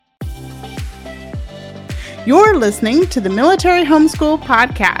You're listening to the Military Homeschool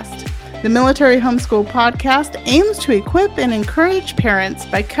Podcast. The Military Homeschool Podcast aims to equip and encourage parents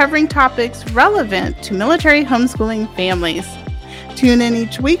by covering topics relevant to military homeschooling families. Tune in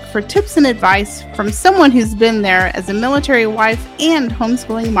each week for tips and advice from someone who's been there as a military wife and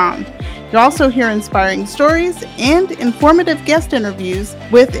homeschooling mom. You'll also hear inspiring stories and informative guest interviews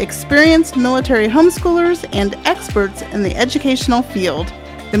with experienced military homeschoolers and experts in the educational field.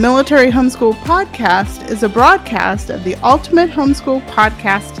 The Military Homeschool Podcast is a broadcast of the Ultimate Homeschool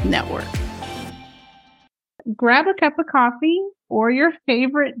Podcast Network. Grab a cup of coffee or your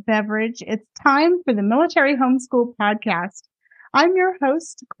favorite beverage. It's time for the Military Homeschool Podcast. I'm your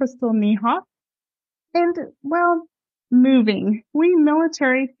host, Crystal Niehoff. And, moving. We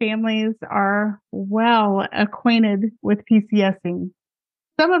military families are well acquainted with PCSing.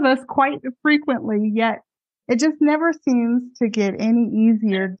 Some of us quite frequently, yet it just never seems to get any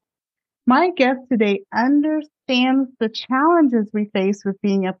easier. My guest today understands the challenges we face with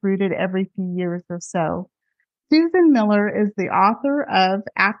being uprooted every few years or so. Susan Miller is the author of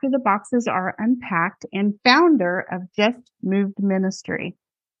After the Boxes Are Unpacked and founder of Just Moved Ministry.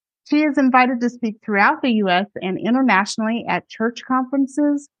 She is invited to speak throughout the U.S. and internationally at church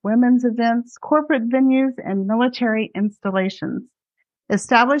conferences, women's events, corporate venues, and military installations.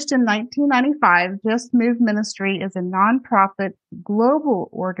 Established in 1995, Just Moved Ministry is a nonprofit global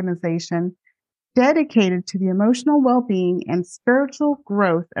organization dedicated to the emotional well-being and spiritual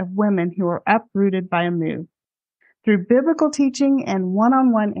growth of women who are uprooted by a move. Through biblical teaching and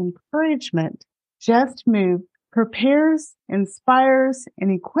one-on-one encouragement, Just Moved prepares, inspires, and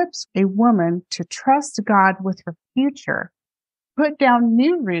equips a woman to trust God with her future, put down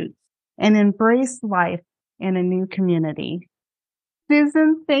new roots, and embrace life in a new community.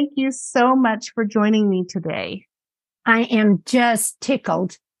 Susan, thank you so much for joining me today. I am just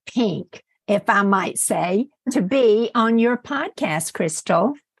tickled pink, if I might say, to be on your podcast,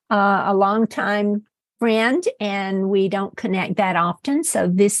 Crystal. A longtime friend, and we don't connect that often, so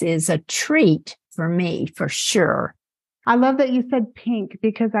this is a treat for me, for sure. I love that you said pink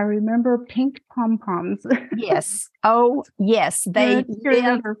because I remember pink pom-poms. Yes. Oh, yes. They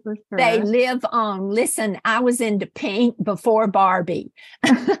live on. Listen, I was into pink before Barbie.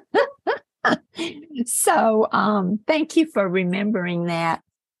 So thank you for remembering that.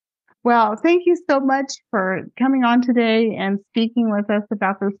 Well, thank you so much for coming on today and speaking with us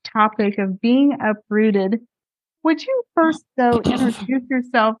about this topic of being uprooted. Would you first, though, introduce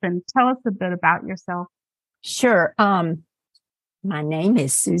yourself and tell us a bit about yourself? Sure. My name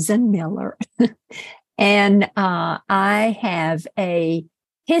is Susan Miller, and I have a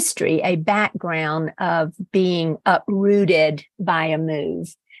history, a background of being uprooted by a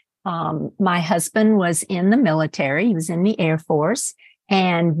move. My husband was in the military. He was in the Air Force.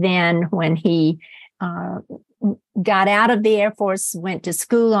 And then when he got out of the Air Force, went to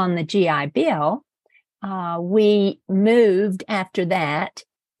school on the GI Bill, we moved after that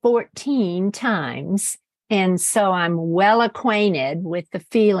 14 times. And so I'm well acquainted with the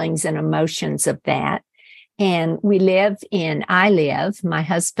feelings and emotions of that. And my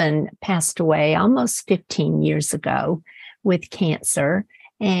husband passed away almost 15 years ago with cancer,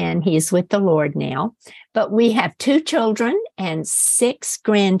 and he's with the Lord now. But we have 2 children and 6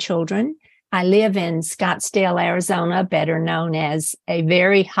 grandchildren. I live in Scottsdale, Arizona, better known as a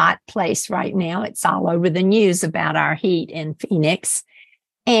very hot place right now. It's all over the news about our heat in Phoenix.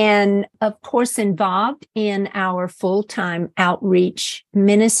 And of course, involved in our full-time outreach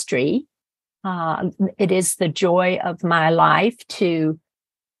ministry. It is the joy of my life to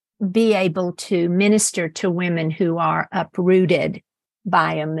be able to minister to women who are uprooted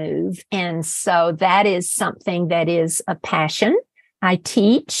by a move. And so that is something that is a passion. I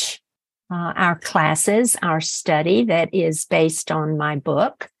teach our classes, our study that is based on my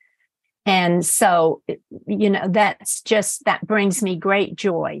book. And so, that brings me great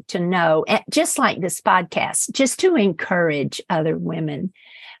joy to know, just like this podcast, just to encourage other women.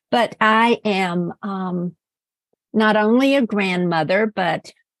 But I am not only a grandmother,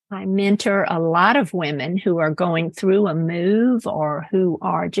 but I mentor a lot of women who are going through a move or who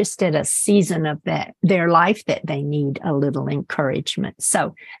are just at a season of their life that they need a little encouragement.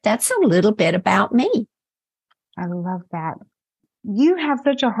 So that's a little bit about me. I love that. You have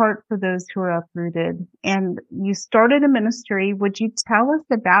such a heart for those who are uprooted, and you started a ministry. Would you tell us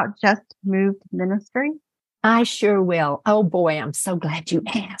about Just Moved Ministry? I sure will. Oh boy, I'm so glad you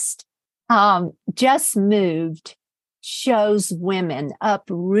asked. Just Moved shows women,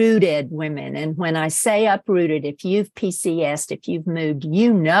 uprooted women. And when I say uprooted, if you've PCSed, if you've moved,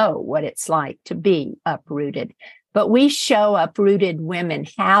 you know what it's like to be uprooted. but we show uprooted women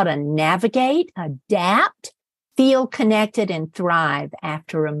how to navigate, adapt, feel connected, and thrive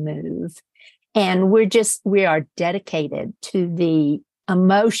after a move. And we are dedicated to the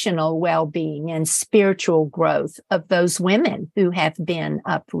emotional well-being and spiritual growth of those women who have been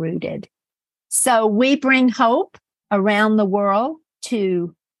uprooted. So we bring hope around the world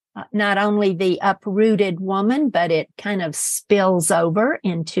to not only the uprooted woman, but it kind of spills over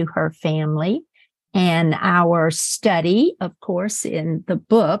into her family. And our study, of course, in the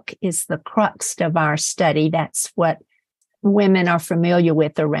book is the crux of our study. That's what women are familiar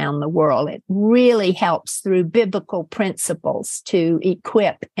with around the world. It really helps through biblical principles to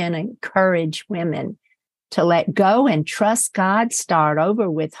equip and encourage women to let go and trust God, start over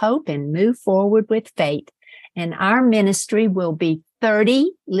with hope, and move forward with faith. And our ministry will be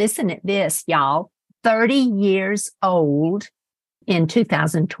 30, listen at this, y'all, 30 years old in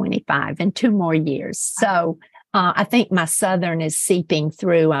 2025, in 2 more years. So I think my Southern is seeping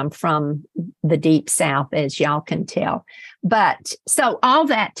through. I'm from the deep South, as y'all can tell. But so all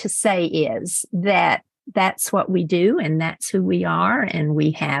that to say is that that's what we do, and that's who we are. And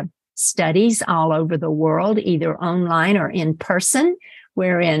we have studies all over the world, either online or in person.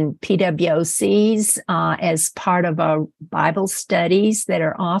 We're in PWOCs as part of our Bible studies that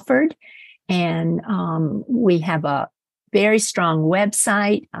are offered. And we have a very strong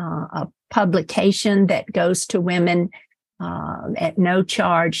website, a publication that goes to women at no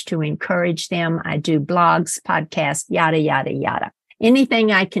charge to encourage them. I do blogs, podcasts, yada, yada, yada.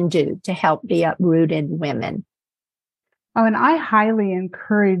 Anything I can do to help the uprooted women. Oh, and I highly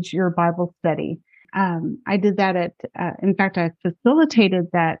encourage your Bible study. I did that in fact, I facilitated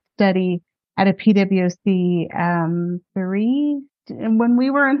that study at a PWC 3, when we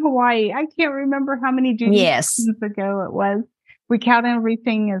were in Hawaii. I can't remember how many duty stations ago it was. We count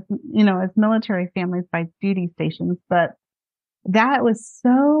everything as, as military families by duty stations, but that was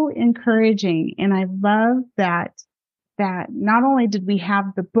so encouraging. And I love that not only did we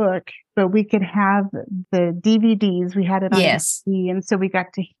have the book, but we could have the DVDs. We had it on DVD, and so we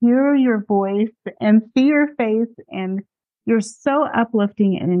got to hear your voice and see your face, and you're so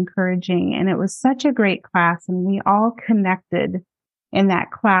uplifting and encouraging. And it was such a great class, and we all connected in that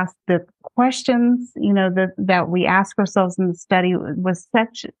class. The questions, that we asked ourselves in the study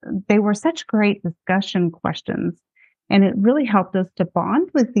they were such great discussion questions, and it really helped us to bond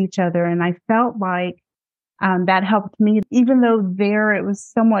with each other. And I felt like that helped me, even though it was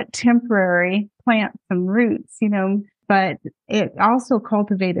somewhat temporary, plant some roots, but it also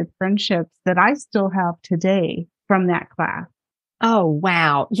cultivated friendships that I still have today from that class. Oh,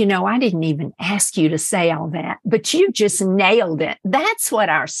 wow. I didn't even ask you to say all that, but you just nailed it. That's what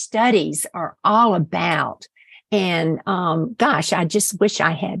our studies are all about. And gosh, I just wish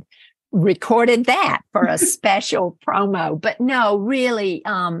I had recorded that for a special promo. But no, really,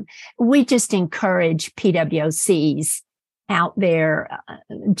 we just encourage PWCs out there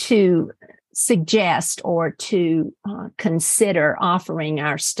to suggest or to consider offering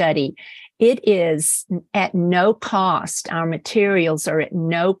our study. It is at no cost. Our materials are at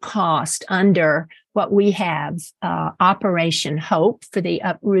no cost under what we have, Operation Hope for the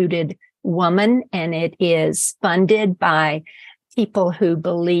Uprooted Woman, and it is funded by people who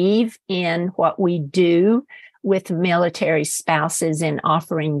believe in what we do with military spouses in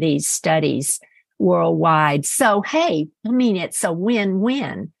offering these studies worldwide. So, hey, it's a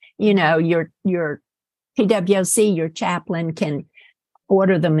win-win. Your PWC, your chaplain can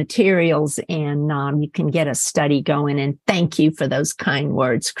order the materials, and you can get a study going. And thank you for those kind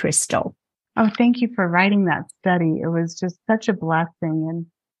words, Crystal. Oh, thank you for writing that study. It was just such a blessing. And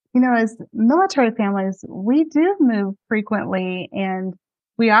as military families, we do move frequently, and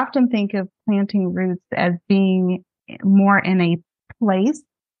we often think of planting roots as being more in a place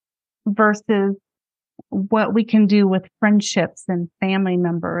versus what we can do with friendships and family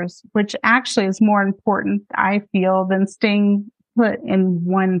members, which actually is more important, I feel, than staying put in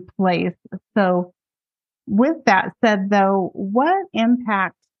one place. So with that said, though, what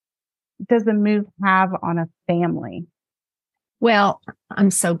impact does a move have on a family? Well,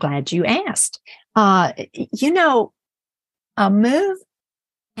 I'm so glad you asked. A move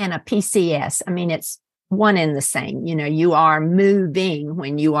and a PCS, it's one and the same. You are moving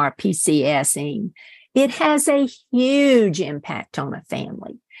when you are PCSing. It has a huge impact on a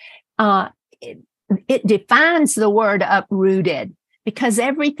family. It defines the word uprooted because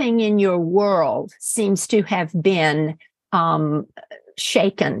everything in your world seems to have been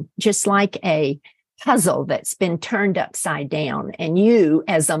shaken, just like a puzzle that's been turned upside down. And you,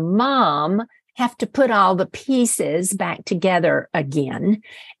 as a mom, have to put all the pieces back together again.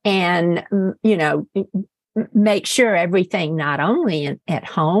 And, make sure everything, not only at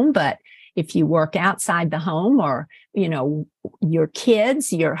home, but if you work outside the home, or, your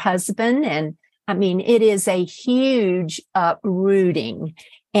kids, your husband. And I mean, it is a huge uprooting,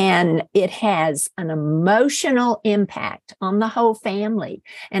 and it has an emotional impact on the whole family.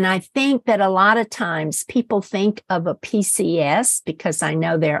 And I think that a lot of times people think of a PCS, because I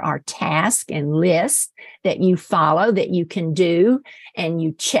know there are tasks and lists that you follow that you can do and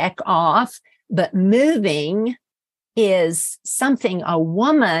you check off. But moving is something a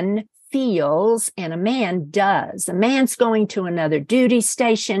woman feels and a man does. A man's going to another duty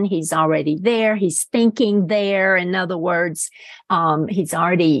station. He's already there. He's thinking there. In other words, he's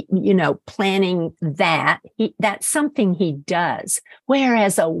already, planning that. That's something he does.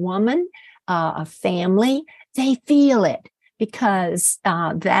 Whereas a woman, a family, they feel it, because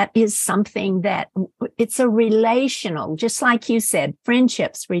that is something that it's a relational, just like you said,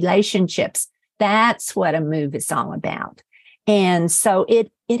 friendships, relationships. That's what a move is all about. And so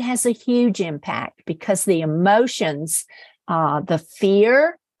it has a huge impact, because the emotions, the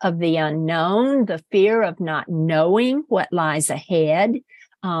fear of the unknown, the fear of not knowing what lies ahead.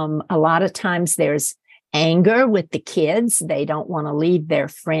 A lot of times there's anger with the kids. They don't want to leave their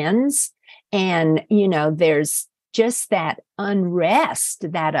friends. And, there's just that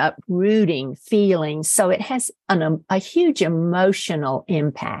unrest, that uprooting feeling. So it has a huge emotional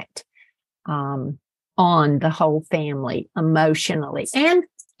impact on the whole family, emotionally and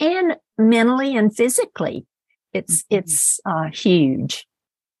mentally and physically. It's huge.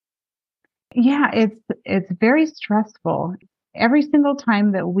 Yeah, it's very stressful. Every single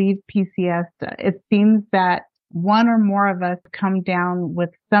time that we've PCSed, it seems that one or more of us come down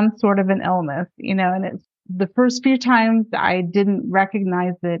with some sort of an illness, and it's the first few times I didn't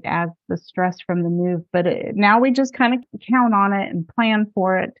recognize it as the stress from the move, but now we just kind of count on it and plan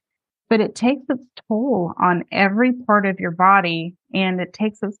for it. But it takes its toll on every part of your body, and it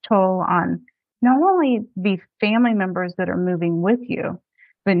takes its toll on not only the family members that are moving with you,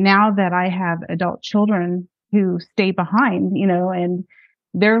 but now that I have adult children who stay behind, and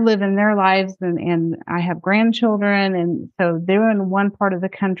they're living their lives, and I have grandchildren, and so they're in one part of the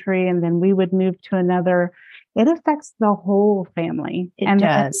country, and then we would move to another. It affects the whole family. It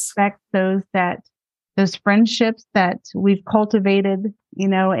does. It affects those friendships that we've cultivated.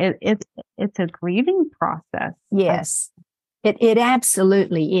 It's a grieving process. Yes, it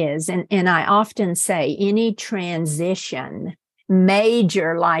absolutely is. And I often say any transition,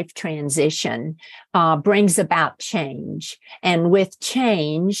 major life transition, brings about change. And with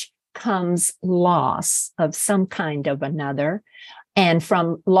change comes loss of some kind of another. And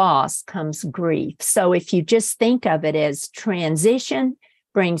from loss comes grief. So if you just think of it as transition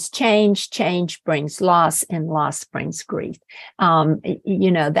brings change, change brings loss, and loss brings grief.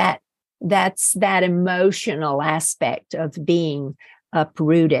 That's that emotional aspect of being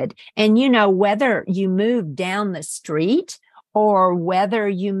uprooted. And, whether you move down the street or whether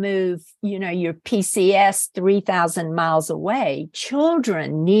you move, your PCS 3,000 miles away,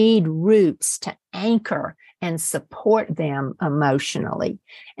 children need roots to anchor and support them emotionally.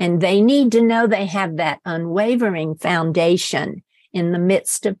 And they need to know they have that unwavering foundation in the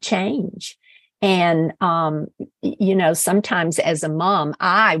midst of change. And, sometimes as a mom,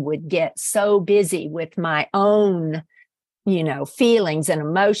 I would get so busy with my own, feelings and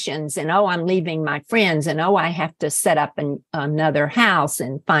emotions, and, I'm leaving my friends, and, I have to set up another house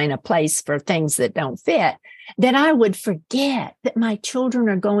and find a place for things that don't fit, that I would forget that my children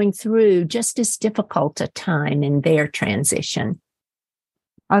are going through just as difficult a time in their transition.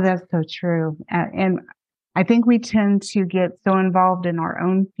 Oh, that's so true. And I think we tend to get so involved in our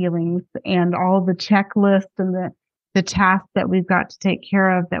own feelings and all the checklists and the tasks that we've got to take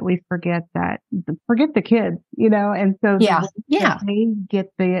care of, that we forget the kids, and so they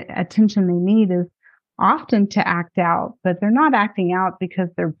get the attention they need is often to act out, but they're not acting out because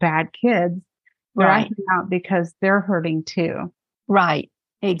they're bad kids. They're acting out because they're hurting too. Right.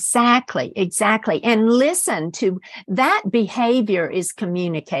 Exactly. And listen to that. Behavior is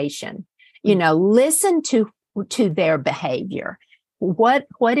communication. Listen to their behavior. What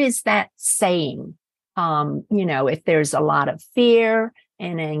is that saying? If there's a lot of fear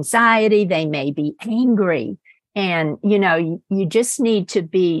and anxiety, they may be angry. And, you just need to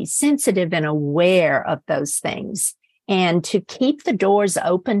be sensitive and aware of those things, and to keep the doors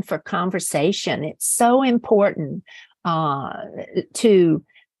open for conversation. It's so important to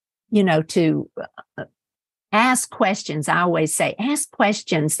ask questions. I always say, ask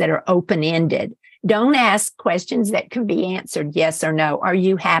questions that are open-ended. Don't ask questions that can be answered yes or no. Are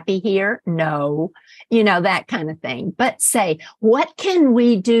you happy here? No. That kind of thing. But say, what can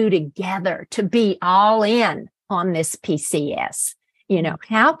we do together to be all in on this PCS?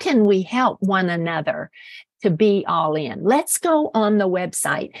 How can we help one another to be all in? Let's go on the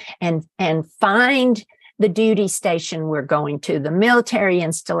website and find the duty station we're going to, the military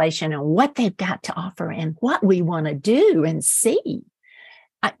installation, and what they've got to offer and what we want to do and see.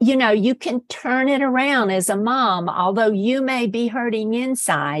 You can turn it around as a mom. Although you may be hurting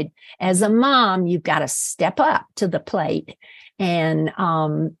inside, as a mom, you've got to step up to the plate and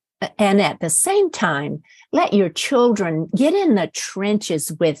at the same time, let your children get in the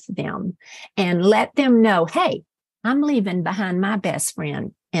trenches with them and let them know, hey, I'm leaving behind my best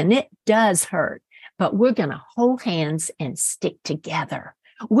friend and it does hurt, but we're going to hold hands and stick together.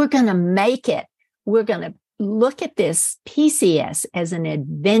 We're going to make it. We're going to look at this PCS as an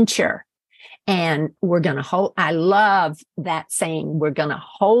adventure, and we're going to hold. I love that saying, we're going to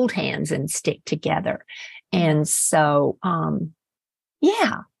hold hands and stick together. And so,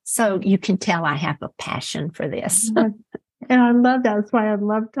 so you can tell I have a passion for this. And I love that. That's why I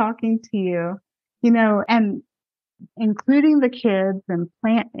love talking to you, and including the kids and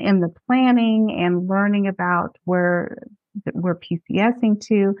the planning and learning about where we're PCSing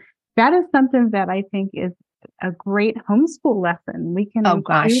to. That is something that I think is a great homeschool lesson. We can include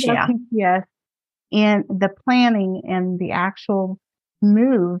our PCS in the planning and the actual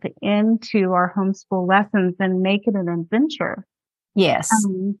move into our homeschool lessons and make it an adventure. Yes.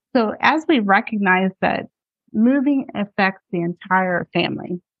 So as we recognize that moving affects the entire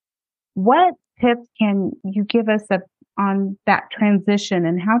family, what tips can you give us on that transition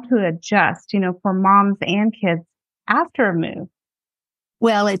and how to adjust, for moms and kids after a move?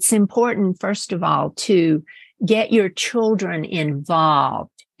 Well, it's important, first of all, to get your children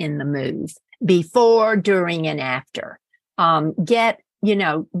involved in the move before, during, and after. Get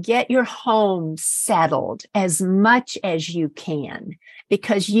your home settled as much as you can,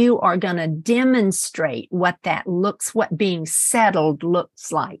 because you are going to demonstrate what being settled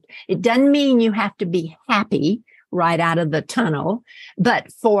looks like. It doesn't mean you have to be happy right out of the tunnel,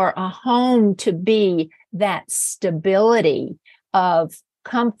 but for a home to be that stability of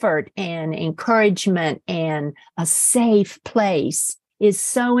comfort and encouragement and a safe place is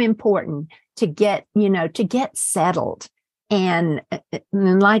so important to get settled. And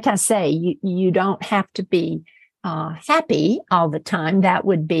like I say, you don't have to be happy all the time. That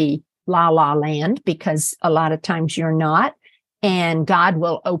would be la la land, because a lot of times you're not. And God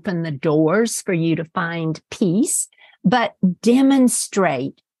will open the doors for you to find peace, but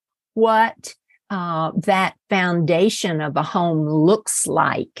demonstrate what that foundation of a home looks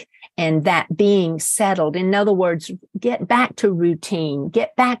like, and that being settled. In other words, get back to routine,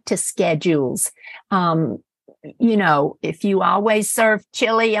 get back to schedules. If you always serve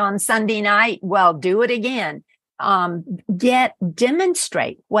chili on Sunday night, well, do it again.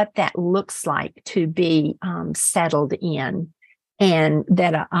 Demonstrate what that looks like to be settled in, and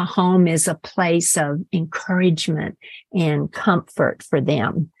that a home is a place of encouragement and comfort for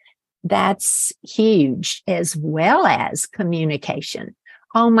them. That's huge, as well as communication.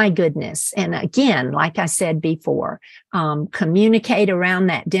 Oh my goodness. And again, like I said before, communicate around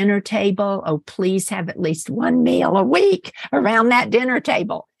that dinner table. Oh, please have at least one meal a week around that dinner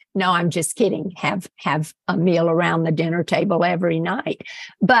table. No, I'm just kidding. Have a meal around the dinner table every night.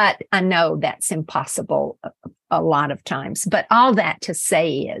 But I know that's impossible a lot of times. But all that to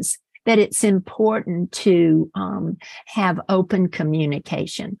say is that it's important to have open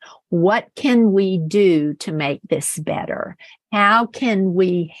communication. What can we do to make this better? How can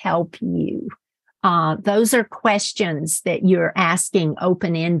we help you? Those are questions that you're asking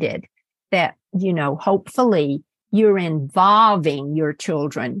open-ended that, hopefully you're involving your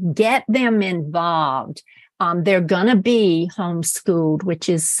children. Get them involved. They're going to be homeschooled, which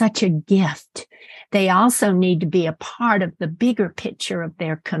is such a gift. They also need to be a part of the bigger picture of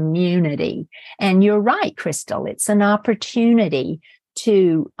their community. And you're right, Crystal, it's an opportunity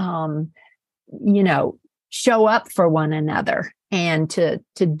to, show up for one another and to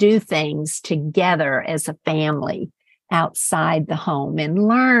do things together as a family outside the home and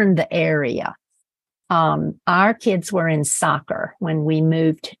learn the area. Our kids were in soccer when we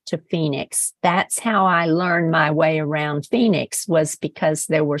moved to Phoenix. That's how I learned my way around Phoenix, was because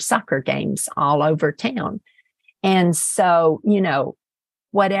there were soccer games all over town. And so,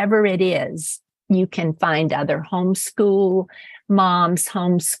 whatever it is, you can find other homeschool moms,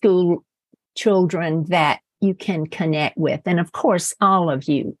 homeschool children that you can connect with. And of course, all of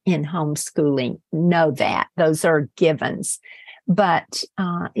you in homeschooling know that. Those are givens. but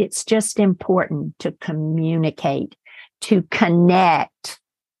it's just important to communicate, to connect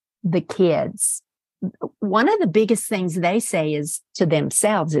the kids. One of the biggest things they say is to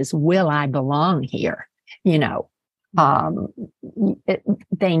themselves is, will I belong here? You know,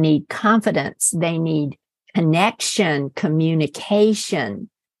 they need confidence. They need connection, communication.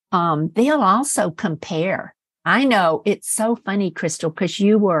 They'll also compare. I know it's so funny, Crystal, because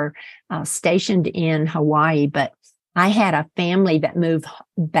you were stationed in Hawaii, but I had a family that moved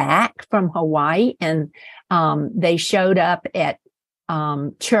back from Hawaii, and they showed up at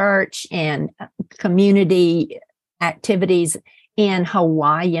church and community activities in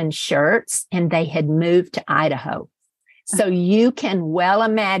Hawaiian shirts, and they had moved to Idaho. So you can well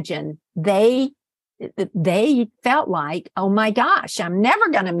imagine they felt like, oh my gosh, I'm never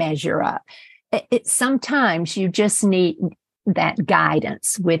going to measure up. Sometimes you just need that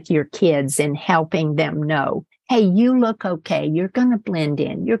guidance with your kids and helping them know, hey, you look okay. You're going to blend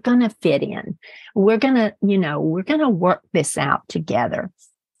in. You're going to fit in. We're going to work this out together.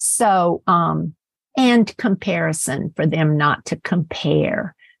 So, and comparison, for them not to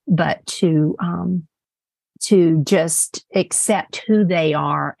compare, but to just accept who they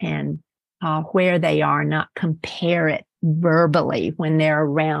are and where they are, not compare it verbally when they're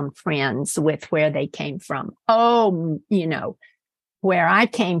around friends with where they came from. Oh, where I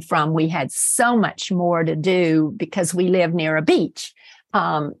came from, we had so much more to do because we live near a beach.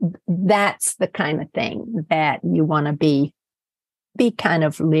 That's the kind of thing that you want to be kind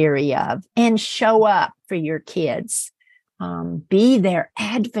of leery of, and show up for your kids. Be their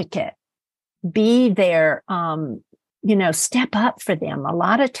advocate. Be their, step up for them. A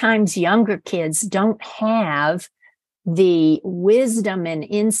lot of times younger kids don't have the wisdom and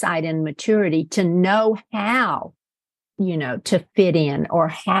insight and maturity to know how, to fit in or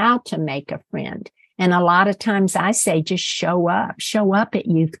how to make a friend. And a lot of times I say, just show up at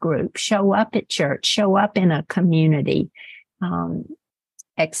youth group, show up at church, show up in a community,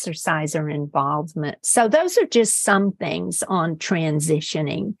 exercise or involvement. So those are just some things on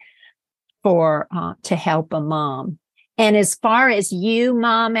transitioning to help a mom. And as far as you,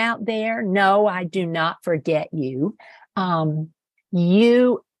 mom out there, no, I do not forget you.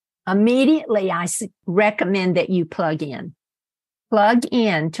 You immediately, I recommend that you plug in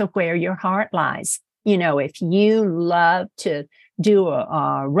to where your heart lies. If you love to do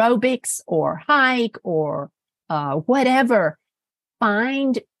aerobics or hike or whatever,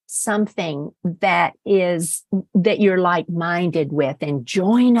 find something that you're like-minded with, and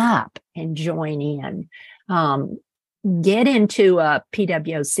join up and join in. Get into a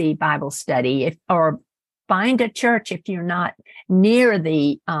PWC Bible study, or find a church if you're not near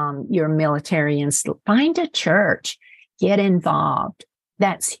your military install. Find a church, get involved.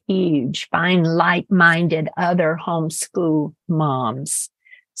 That's huge. Find like-minded other homeschool moms.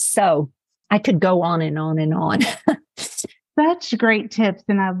 So I could go on and on and on. Such great tips.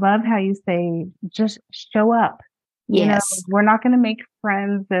 And I love how you say, just show up. Yes. We're not going to make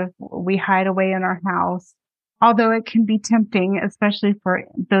friends if we hide away in our house, although it can be tempting, especially for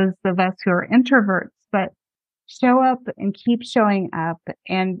those of us who are introverts. But show up and keep showing up,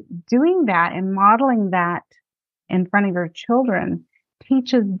 and doing that and modeling that in front of your children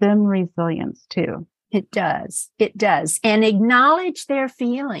teaches them resilience too. It does. It does. And acknowledge their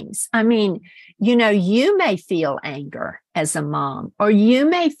feelings. I mean, you may feel anger as a mom, or you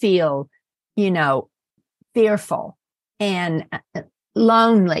may feel, fearful and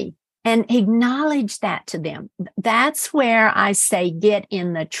lonely, and acknowledge that to them. That's where I say, get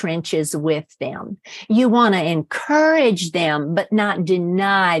in the trenches with them. You want to encourage them, but not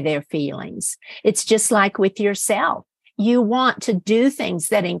deny their feelings. It's just like with yourself. You want to do things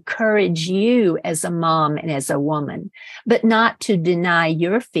that encourage you as a mom and as a woman, but not to deny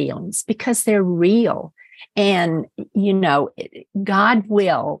your feelings, because they're real. And, God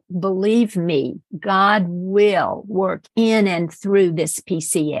will, believe me, God will work in and through this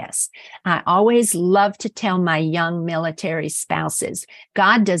PCS. I always love to tell my young military spouses,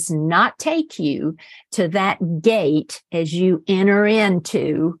 God does not take you to that gate as you enter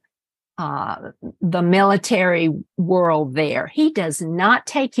into the military world there. He does not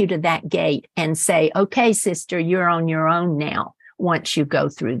take you to that gate and say, okay, sister, you're on your own now once you go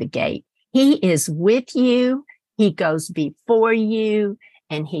through the gate. He is with you. He goes before you,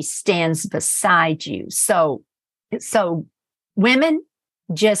 and he stands beside you. So women,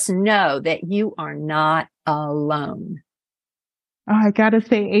 just know that you are not alone. Oh, I got to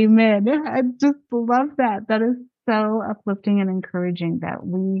say amen. I just love that. That is so uplifting and encouraging, that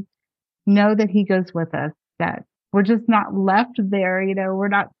we know that he goes with us, that we're just not left there. We're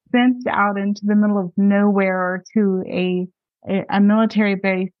not sent out into the middle of nowhere or to a a military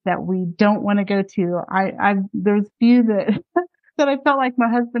base that we don't want to go to. There's few that that I felt like my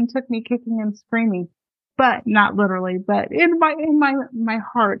husband took me kicking and screaming, but not literally, but in my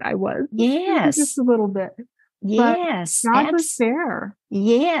heart I was. Just Yes. a little bit. But Yes. God was there.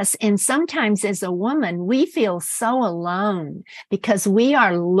 Yes. And sometimes as a woman, we feel so alone because we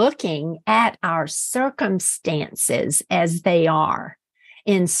are looking at our circumstances as they are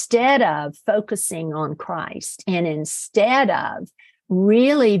instead of focusing on Christ and instead of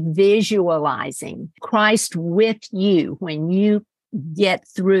really visualizing Christ with you when you get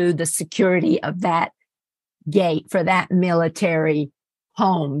through the security of that gate for that military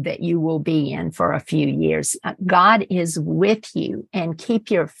home that you will be in for a few years. God is with you, and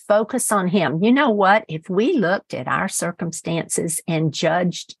keep your focus on him. You know what? If we looked at our circumstances and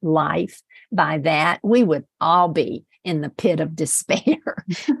judged life by that, we would all be in the pit of despair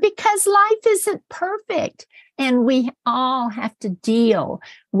because life isn't perfect. And we all have to deal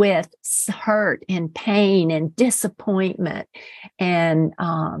with hurt and pain and disappointment. And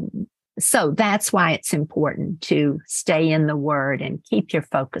so that's why it's important to stay in the Word and keep your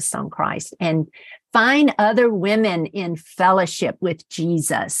focus on Christ and find other women in fellowship with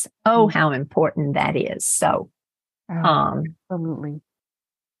Jesus. Oh, how important that is. So, Absolutely.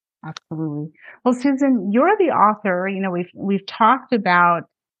 Absolutely. Well, Susan, you're the author. You know, we've talked about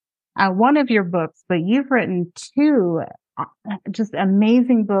one of your books, but you've written two just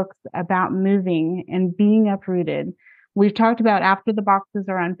amazing books about moving and being uprooted. We've talked about After the Boxes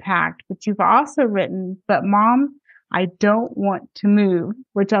Are Unpacked, but you've also written, But Mom, I Don't Want to Move,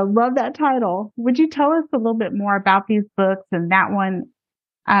 which I love that title. Would you tell us a little bit more about these books and that one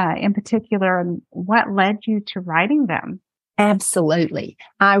in particular and what led you to writing them? Absolutely.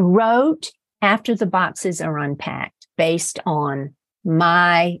 I wrote After the Boxes Are Unpacked based on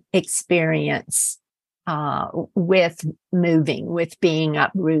my experience with moving, with being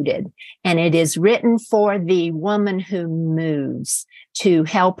uprooted. And it is written for the woman who moves to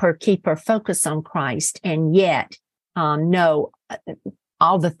help her keep her focus on Christ and yet know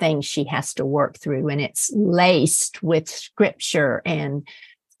all the things she has to work through. And it's laced with scripture and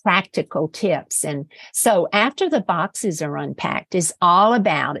practical tips. And so After the Boxes Are Unpacked is all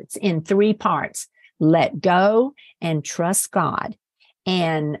about, it's in 3 parts: let go and trust God,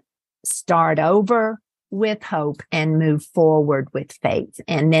 and start over with hope and move forward with faith.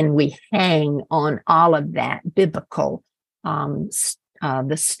 And then we hang on all of that biblical,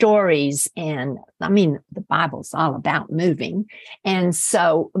 the stories. And I mean, the Bible's all about moving. And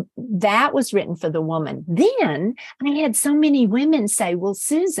so that was written for the woman. Then I had so many women say, well,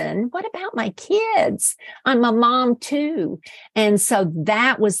 Susan, what about my kids? I'm a mom too. And so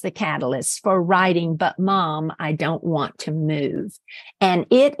that was the catalyst for writing, But Mom, I Don't Want to Move. And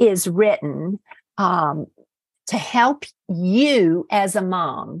it is written to help you as a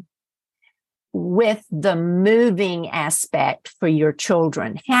mom with the moving aspect for your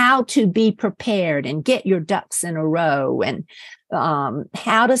children, how to be prepared and get your ducks in a row, and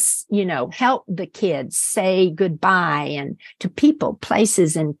how to, help the kids say goodbye and to people,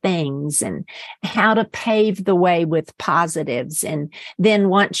 places, and things, and how to pave the way with positives. And then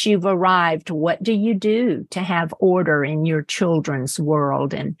once you've arrived, what do you do to have order in your children's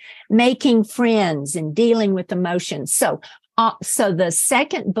world, and making friends and dealing with emotions. So the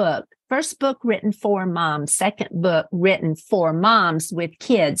second book, first book written for moms, second book written for moms with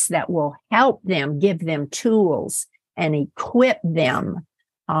kids that will help them, give them tools and equip them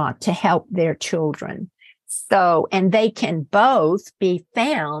to help their children. So, and they can both be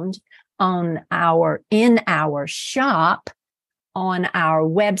found in our shop on our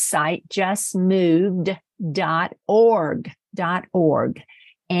website, justmoved.org.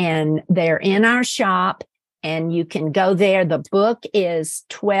 And they're in our shop. And you can go there. The book is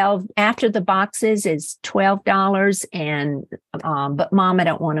After the Boxes is $12, and But Mom, I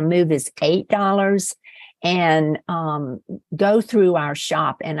Don't Want to Move is $8. And go through our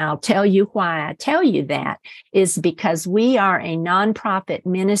shop. And I'll tell you why I tell you that is because we are a nonprofit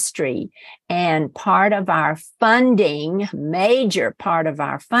ministry, and part of our funding, major part of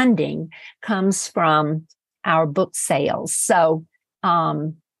our funding, comes from our book sales. So,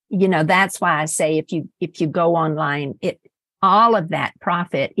 that's why I say if you go online, all of that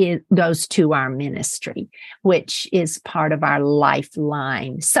profit goes to our ministry, which is part of our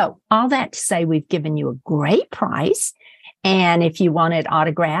lifeline. So all that to say, we've given you a great price. And if you want it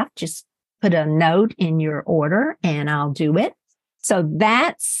autographed, just put a note in your order and I'll do it. So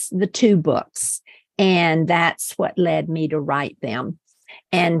that's the 2 books. And that's what led me to write them.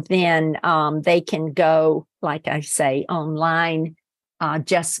 And then they can go, like I say, online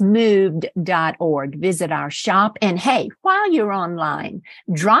justmoved.org. Visit our shop. And hey, while you're online,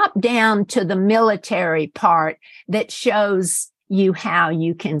 drop down to the military part that shows you how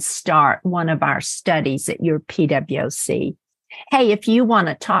you can start one of our studies at your PWC. Hey, if you want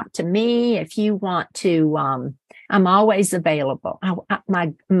to talk to me, if you want to, I'm always available.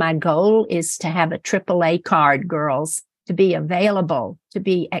 My goal is to have a AAA card, girls, to be available, to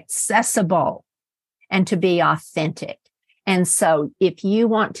be accessible, and to be authentic. And so if you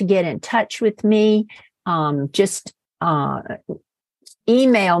want to get in touch with me, just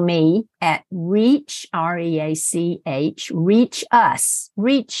email me at reach, REACH, reach us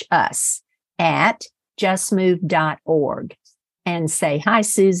at justmove.org and say, hi,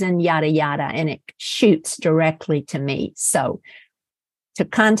 Susan, yada, yada, and it shoots directly to me. So to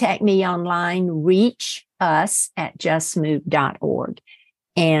contact me online, reach us at justmove.org.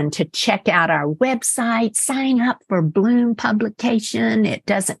 And to check out our website, sign up for Bloom publication. It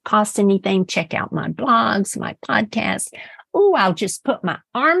doesn't cost anything. Check out my blogs, my podcasts. Oh, I'll just put my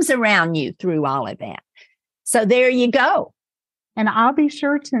arms around you through all of that. So there you go. And I'll be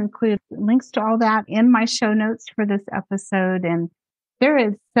sure to include links to all that in my show notes for this episode. And there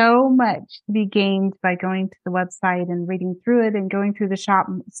is so much to be gained by going to the website and reading through it and going through the shop.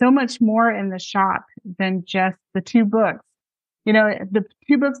 So much more in the shop than just the 2 books. You know, the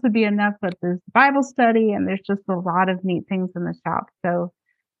 2 books would be enough, but there's Bible study and there's just a lot of neat things in the shop. So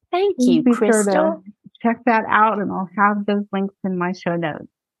thank you, Crystal. Sure to check that out, and I'll have those links in my show notes.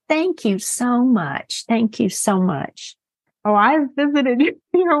 Thank you so much. Thank you so much. Oh, I've visited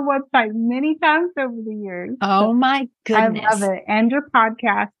your website many times over the years. Oh, my goodness. I love it. And your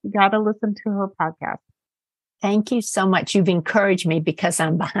podcast. You got to listen to her podcast. Thank you so much. You've encouraged me because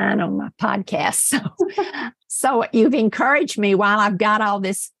I'm behind on my podcast. So you've encouraged me while I've got all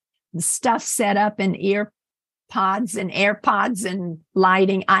this stuff set up in earpods and AirPods and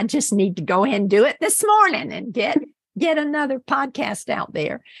lighting. I just need to go ahead and do it this morning and get another podcast out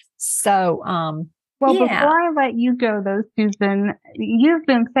there. So, well, before I let you go, though, Susan, you've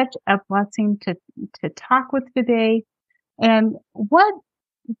been such a blessing to talk with today. And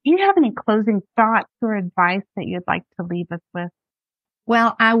do you have any closing thoughts or advice that you'd like to leave us with?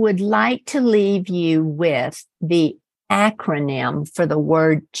 Well, I would like to leave you with the acronym for the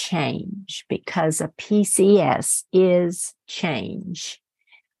word change, because a PCS is change.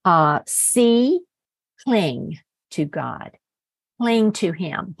 C, cling to God. Cling to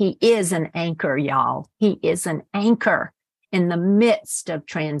Him. He is an anchor, y'all. He is an anchor in the midst of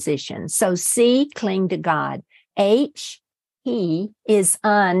transition. So C, cling to God. H, He is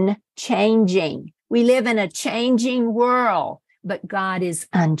unchanging. We live in a changing world, but God is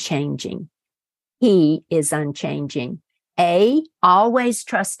unchanging. He is unchanging. A, always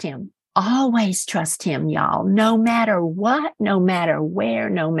trust Him. Always trust Him, y'all. No matter what, no matter where,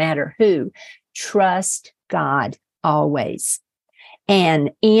 no matter who. Trust God always.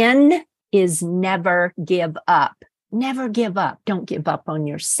 And N is never give up. Never give up. Don't give up on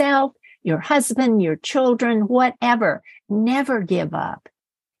yourself, your husband, your children, whatever. Never give up.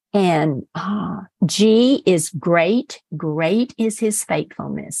 And G is great. Great is His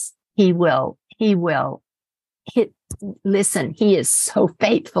faithfulness. Listen, He is so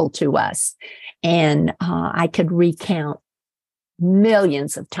faithful to us. And I could recount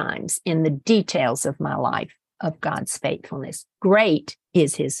millions of times in the details of my life of God's faithfulness. Great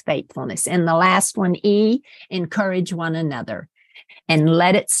is His faithfulness. And the last one, E, encourage one another. And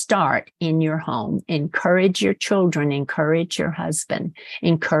let it start in your home. Encourage your children. Encourage your husband.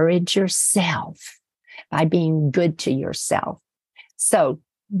 Encourage yourself by being good to yourself. So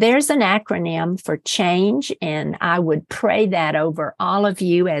there's an acronym for change, and I would pray that over all of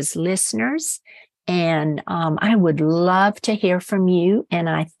you as listeners. And I would love to hear from you. And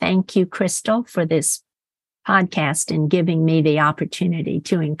I thank you, Crystal, for this podcast and giving me the opportunity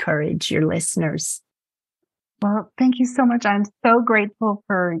to encourage your listeners. Well, thank you so much. I'm so grateful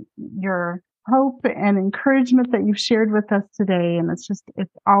for your hope and encouragement that you've shared with us today. And it's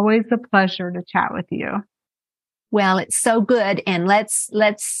always a pleasure to chat with you. Well, it's so good. And let's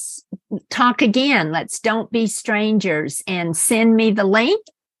talk again. Don't be strangers, and send me the link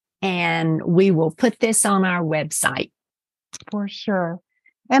and we will put this on our website. For sure.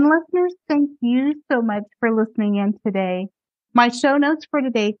 And listeners, thank you so much for listening in today. My show notes for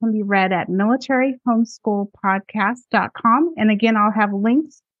today can be read at militaryhomeschoolpodcast.com. And again, I'll have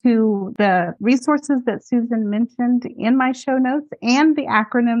links to the resources that Susan mentioned in my show notes and the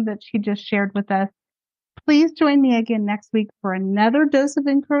acronym that she just shared with us. Please join me again next week for another dose of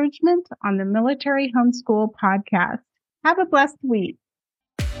encouragement on the Military Homeschool Podcast. Have a blessed week.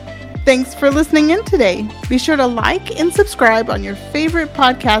 Thanks for listening in today. Be sure to like and subscribe on your favorite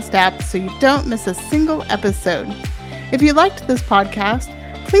podcast app so you don't miss a single episode. If you liked this podcast,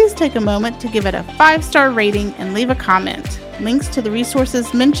 please take a moment to give it a 5-star rating and leave a comment. Links to the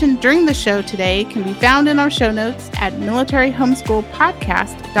resources mentioned during the show today can be found in our show notes at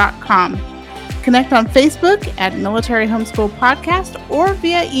militaryhomeschoolpodcast.com. Connect on Facebook at Military Homeschool Podcast or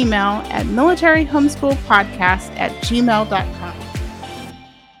via email at militaryhomeschoolpodcast@gmail.com.